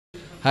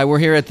Hi, we're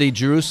here at the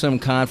Jerusalem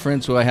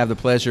Conference, where I have the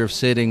pleasure of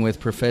sitting with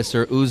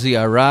Professor Uzi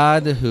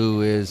Arad,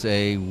 who is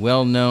a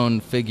well-known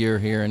figure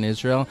here in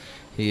Israel.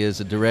 He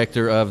is a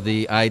director of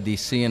the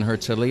IDC in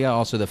Herzliya,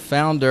 also the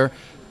founder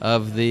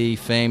of the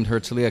famed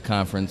Herzliya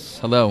Conference.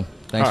 Hello.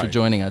 Thanks Hi. for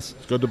joining us.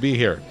 It's good to be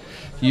here.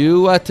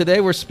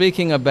 Today we're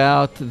speaking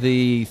about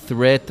the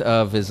threat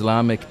of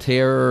Islamic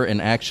terror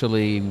and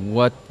actually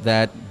what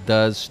that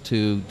does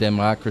to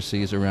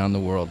democracies around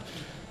the world.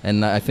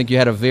 And I think you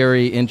had a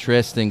very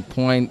interesting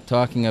point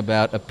talking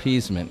about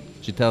appeasement.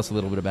 Could you tell us a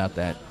little bit about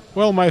that?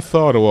 Well, my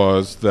thought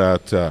was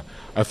that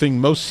I think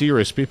most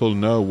serious people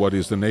know what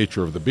is the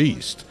nature of the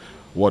beast,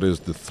 what is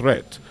the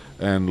threat,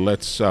 and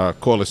let's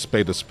call a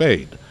spade a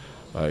spade.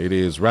 It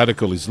is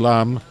radical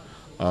Islam,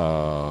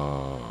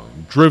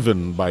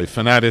 driven by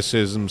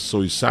fanaticism,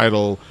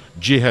 suicidal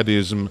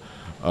jihadism,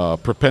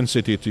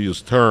 propensity to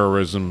use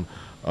terrorism,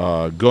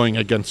 going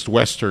against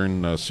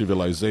Western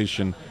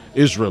civilization,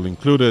 Israel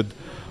included,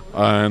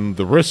 and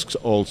the risks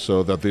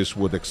also that this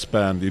would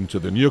expand into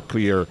the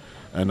nuclear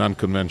and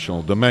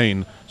unconventional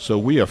domain. So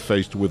we are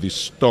faced with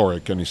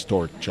historic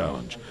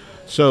challenge.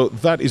 So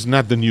that is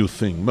not the new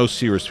thing. Most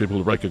serious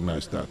people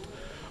recognize that.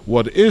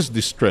 What is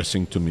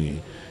distressing to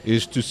me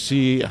is to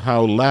see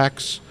how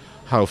lax,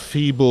 how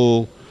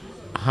feeble,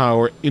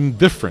 how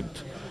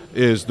indifferent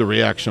is the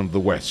reaction of the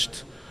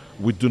West.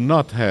 We do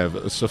not have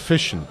a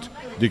sufficient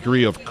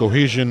degree of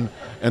cohesion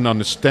and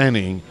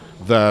understanding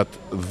that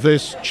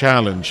this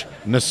challenge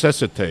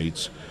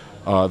necessitates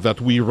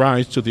that we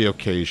rise to the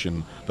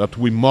occasion, that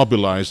we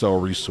mobilize our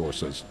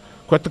resources.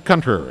 Quite the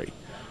contrary.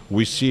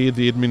 We see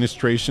the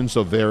administrations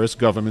of various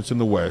governments in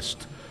the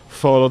West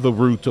follow the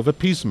route of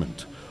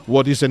appeasement.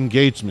 What is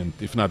engagement,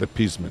 if not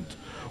appeasement?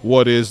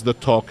 What is the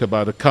talk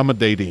about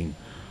accommodating,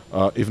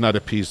 if not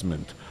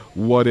appeasement?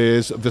 What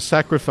is the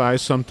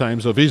sacrifice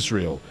sometimes of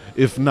Israel,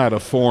 if not a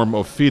form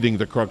of feeding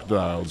the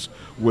crocodiles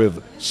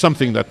with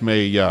something that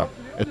may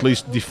at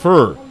least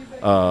defer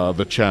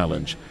the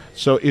challenge?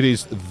 So it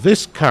is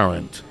this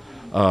current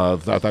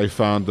that I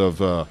found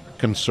of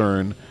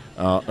concern,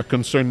 a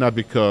concern not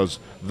because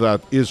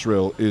that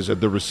Israel is at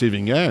the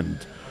receiving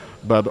end,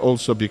 but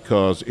also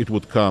because it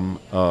would come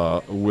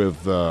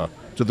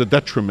to the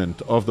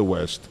detriment of the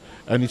West.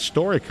 And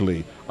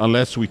historically,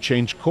 unless we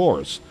change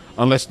course,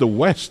 unless the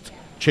West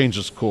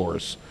changes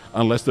course,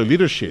 unless the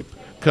leadership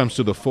comes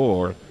to the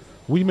fore,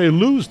 we may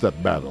lose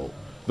that battle.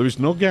 There is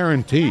no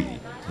guarantee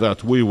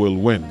that we will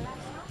win.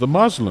 The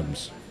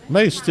Muslims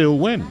may still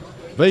win.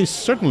 They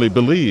certainly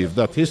believe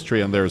that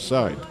history on their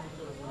side.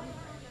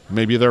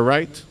 Maybe they're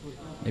right.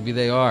 Maybe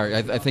they are.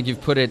 I think you've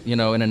put it, in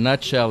a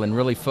nutshell and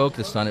really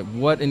focused on it.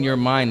 What, in your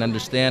mind,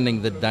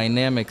 understanding the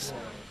dynamics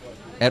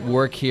at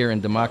work here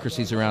in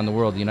democracies around the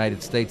world, the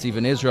United States,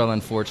 even Israel,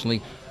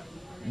 unfortunately,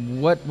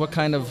 what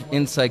kind of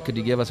insight could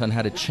you give us on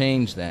how to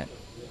change that?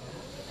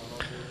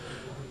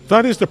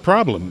 That is the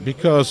problem,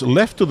 because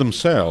left to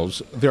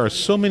themselves, there are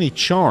so many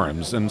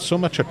charms and so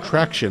much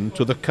attraction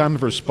to the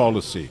converse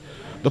policy.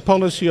 The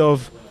policy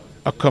of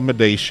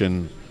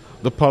accommodation,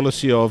 the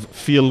policy of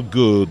feel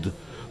good,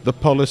 the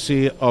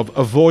policy of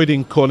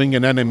avoiding calling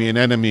an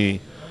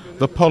enemy,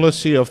 the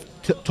policy of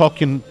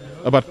talking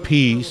about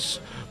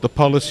peace, the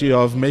policy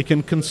of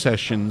making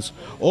concessions.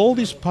 All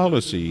these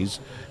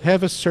policies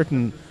have a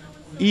certain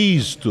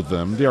ease to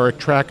them. They are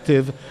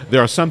attractive. They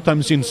are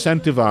sometimes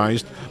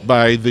incentivized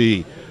by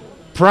the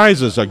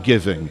prizes are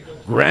given,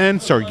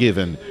 grants are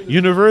given,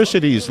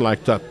 universities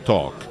like that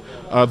talk,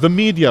 the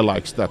media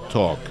likes that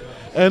talk.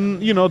 And,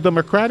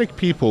 democratic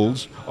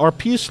peoples are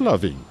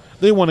peace-loving.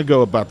 They want to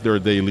go about their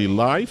daily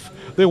life.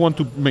 They want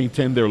to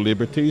maintain their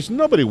liberties.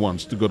 Nobody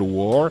wants to go to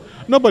war.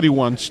 Nobody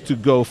wants to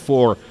go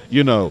for,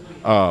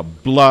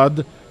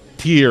 blood,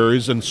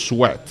 tears, and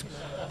sweat.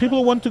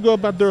 People want to go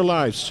about their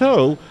lives.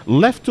 So,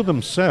 left to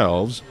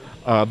themselves,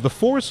 the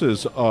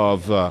forces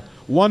of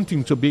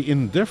wanting to be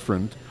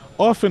indifferent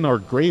often are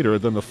greater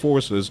than the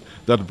forces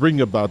that bring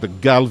about a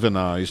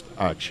galvanized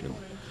action.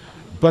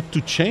 But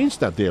to change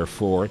that,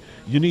 therefore,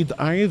 you need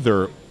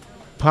either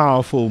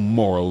powerful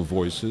moral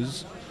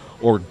voices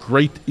or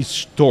great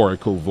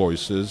historical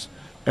voices,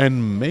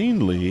 and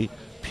mainly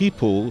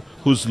people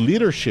whose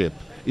leadership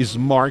is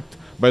marked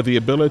by the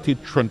ability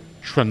to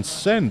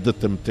transcend the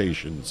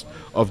temptations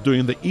of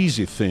doing the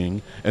easy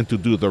thing and to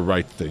do the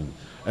right thing.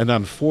 And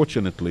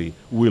unfortunately,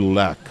 we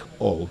lack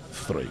all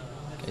three.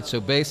 Okay,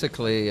 so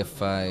basically,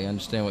 if I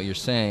understand what you're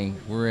saying,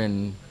 we're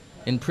in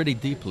pretty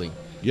deeply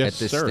at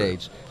this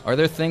stage. Are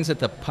there things that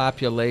the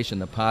population,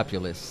 the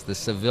populace, the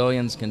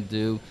civilians can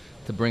do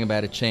to bring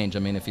about a change? I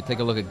mean, if you take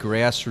a look at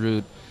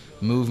grassroots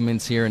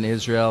movements here in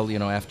Israel,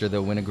 after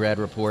the Winograd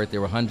report,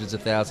 there were hundreds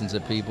of thousands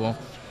of people.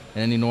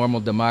 In any normal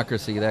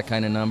democracy, that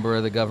kind of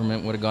number, the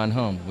government would have gone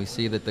home. We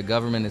see that the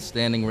government is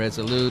standing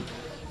resolute,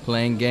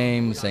 playing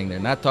games, saying they're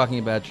not talking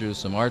about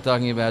Jerusalem, are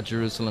talking about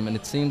Jerusalem, and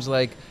it seems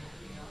like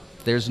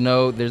there's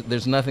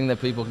nothing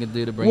that people can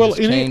do to bring this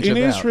change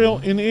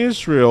about. In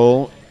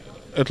Israel,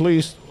 at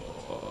least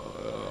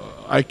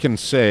I can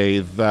say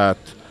that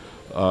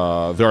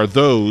there are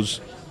those,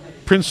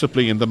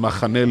 principally in the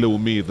Machaneh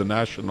Leumi, the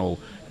national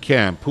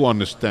camp who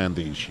understand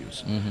the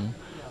issues.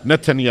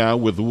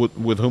 Netanyahu,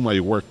 with whom I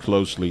work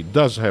closely,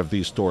 does have the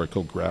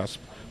historical grasp,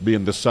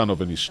 being the son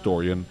of an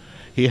historian.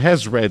 He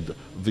has read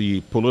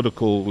the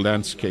political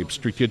landscape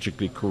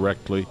strategically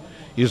correctly.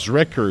 His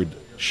record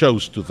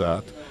shows to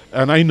that,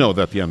 and I know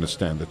that he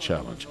understands the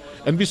challenge.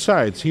 And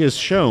besides, he has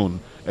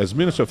shown, as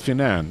Minister of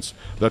Finance,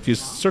 that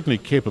he's certainly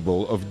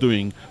capable of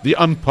doing the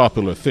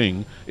unpopular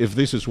thing if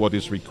this is what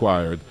is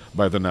required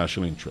by the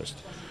national interest.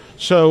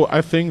 So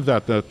I think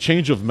that the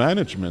change of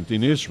management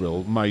in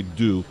Israel might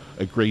do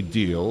a great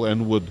deal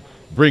and would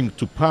bring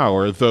to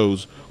power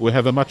those who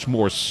have a much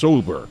more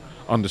sober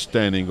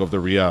understanding of the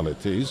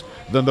realities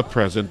than the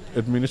present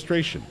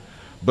administration.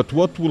 But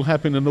what will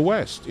happen in the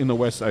West? In the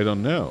West, I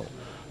don't know.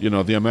 You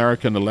know, the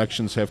American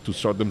elections have to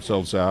sort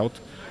themselves out.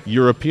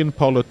 European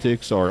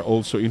politics are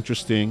also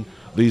interesting.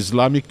 The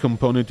Islamic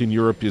component in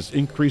Europe is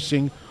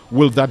increasing.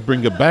 Will that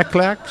bring a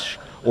backlash,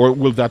 or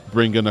will that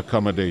bring an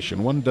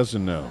accommodation? One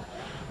doesn't know.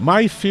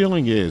 My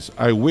feeling is,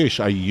 I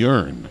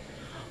yearn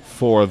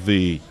for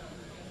the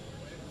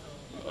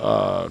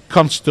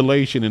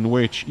constellation in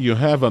which you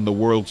have on the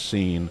world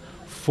scene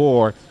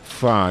 4,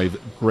 5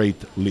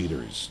 great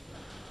leaders.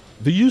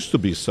 There used to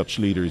be such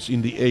leaders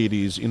in the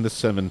 80s, in the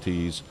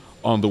 70s,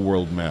 on the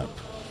world map.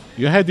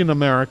 You had in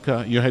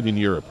America, you had in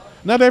Europe.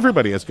 Not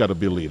everybody has got to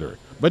be a leader,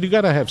 but you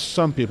got to have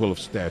some people of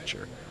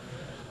stature.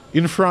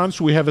 In France,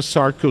 we have a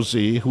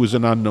Sarkozy, who is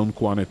an unknown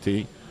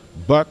quantity,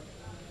 but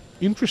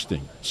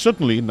interesting.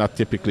 Certainly not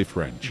typically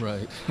French.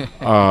 Right.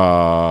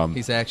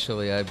 He's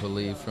actually, I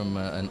believe, from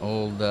an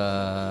old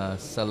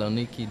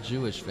Saloniki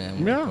Jewish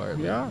family.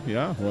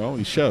 Yeah. Well,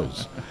 he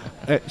shows.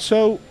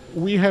 So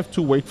we have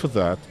to wait for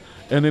that.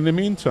 And in the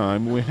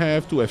meantime, we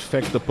have to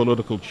effect the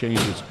political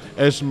changes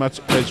as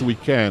much as we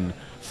can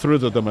through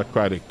the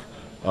democratic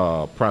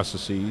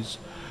processes.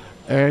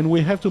 And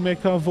we have to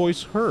make our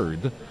voice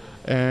heard.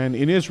 And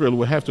in Israel,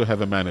 we have to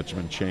have a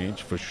management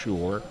change, for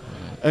sure.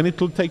 And it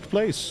will take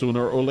place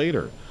sooner or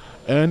later.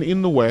 And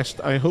in the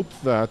West, I hope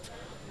that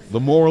the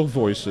moral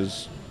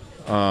voices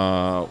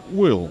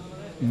will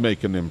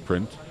make an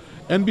imprint.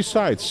 And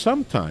besides,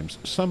 sometimes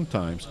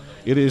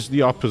it is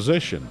the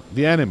opposition,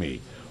 the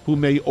enemy, who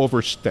may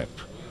overstep,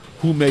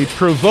 who may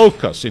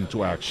provoke us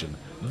into action.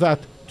 That,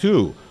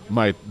 too,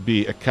 might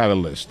be a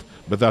catalyst,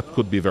 but that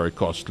could be very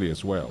costly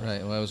as well.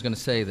 Right. Well, I was going to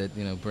say that,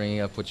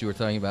 bringing up what you were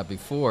talking about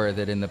before,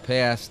 that in the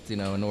past,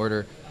 in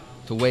order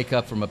to wake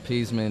up from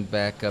appeasement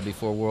back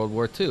before World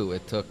War II,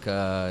 it took,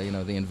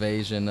 the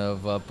invasion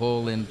of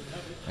Poland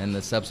and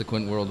the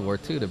subsequent World War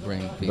II to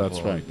bring people,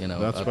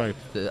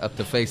 up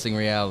to facing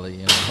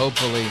reality.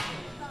 Hopefully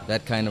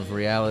that kind of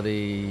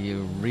reality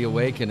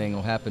reawakening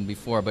will happen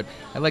before. But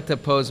I'd like to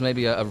pose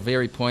maybe a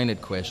very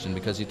pointed question,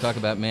 because you talk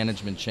about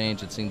management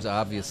change. It seems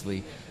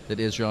obviously that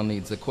Israel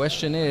needs. The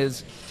question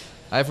is,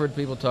 I've heard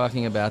people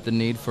talking about the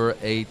need for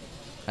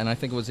and I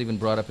think it was even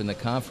brought up in the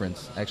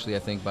conference, actually I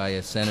think by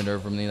a senator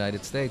from the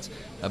United States,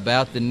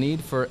 about the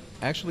need for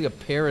actually a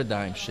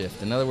paradigm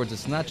shift. In other words,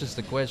 it's not just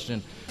a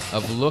question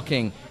of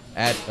looking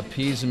at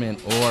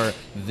appeasement or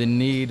the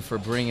need for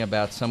bringing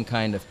about some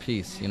kind of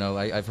peace.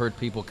 I've heard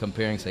people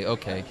comparing, say,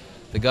 okay,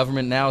 the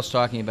government now is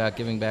talking about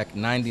giving back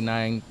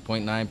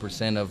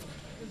 99.9% of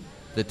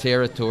the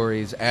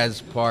territories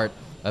as part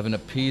of an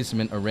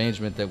appeasement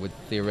arrangement that would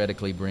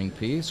theoretically bring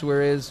peace,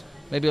 whereas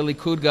maybe a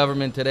Likud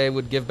government today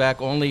would give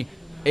back only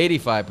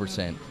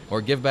 85%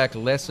 or give back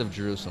less of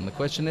Jerusalem. The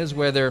question is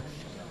whether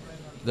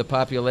the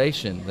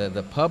population,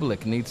 the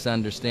public, needs to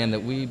understand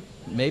that we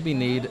maybe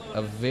need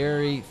a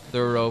very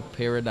thorough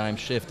paradigm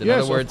shift. In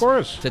other words, of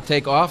course, to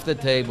take off the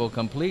table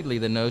completely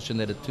the notion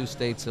that a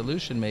two-state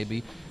solution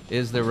maybe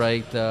is the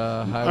right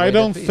highway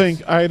to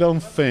peace. I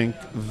don't think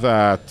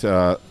that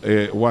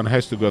one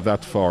has to go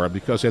that far,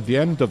 because at the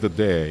end of the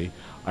day,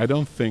 I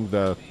don't think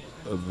that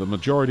the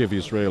majority of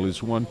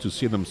Israelis want to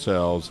see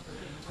themselves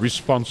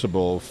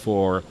responsible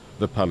for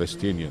the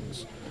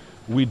Palestinians.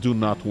 We do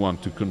not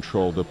want to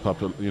control the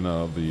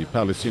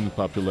Palestinian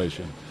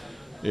population.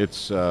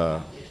 It's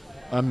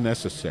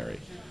unnecessary.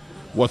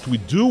 What we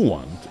do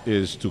want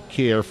is to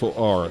care for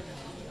our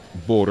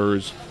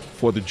borders,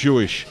 for the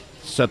Jewish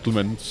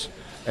settlements,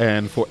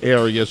 and for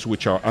areas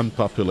which are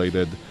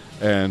unpopulated,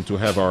 and to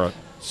have our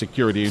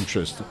security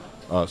interests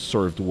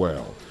served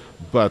well.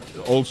 But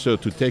also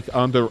to take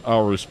under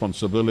our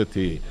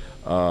responsibility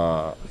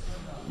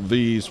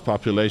these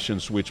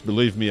populations, which,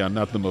 believe me, are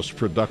not the most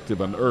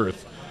productive on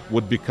earth,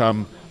 would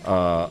become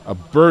a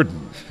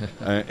burden.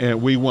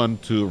 And we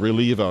want to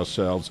relieve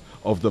ourselves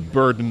of the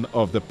burden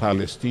of the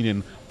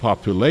Palestinian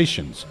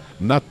populations,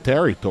 not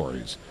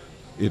territories.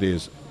 It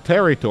is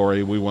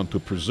territory we want to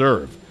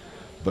preserve,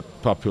 but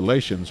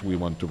populations we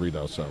want to rid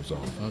ourselves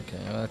of. Okay,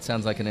 well, that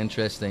sounds like an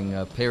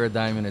interesting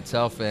paradigm in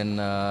itself,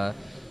 and I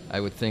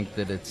would think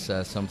that it's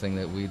something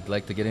that we'd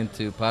like to get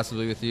into,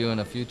 possibly with you in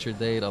a future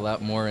date, a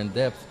lot more in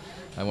depth.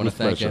 I want to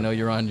thank you. I know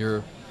you're on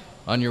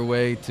your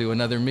way to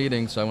another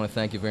meeting, so I want to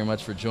thank you very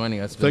much for joining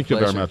us. Thank you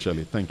very much,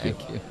 Elliot. Thank you.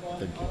 Thank you.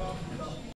 Thank you.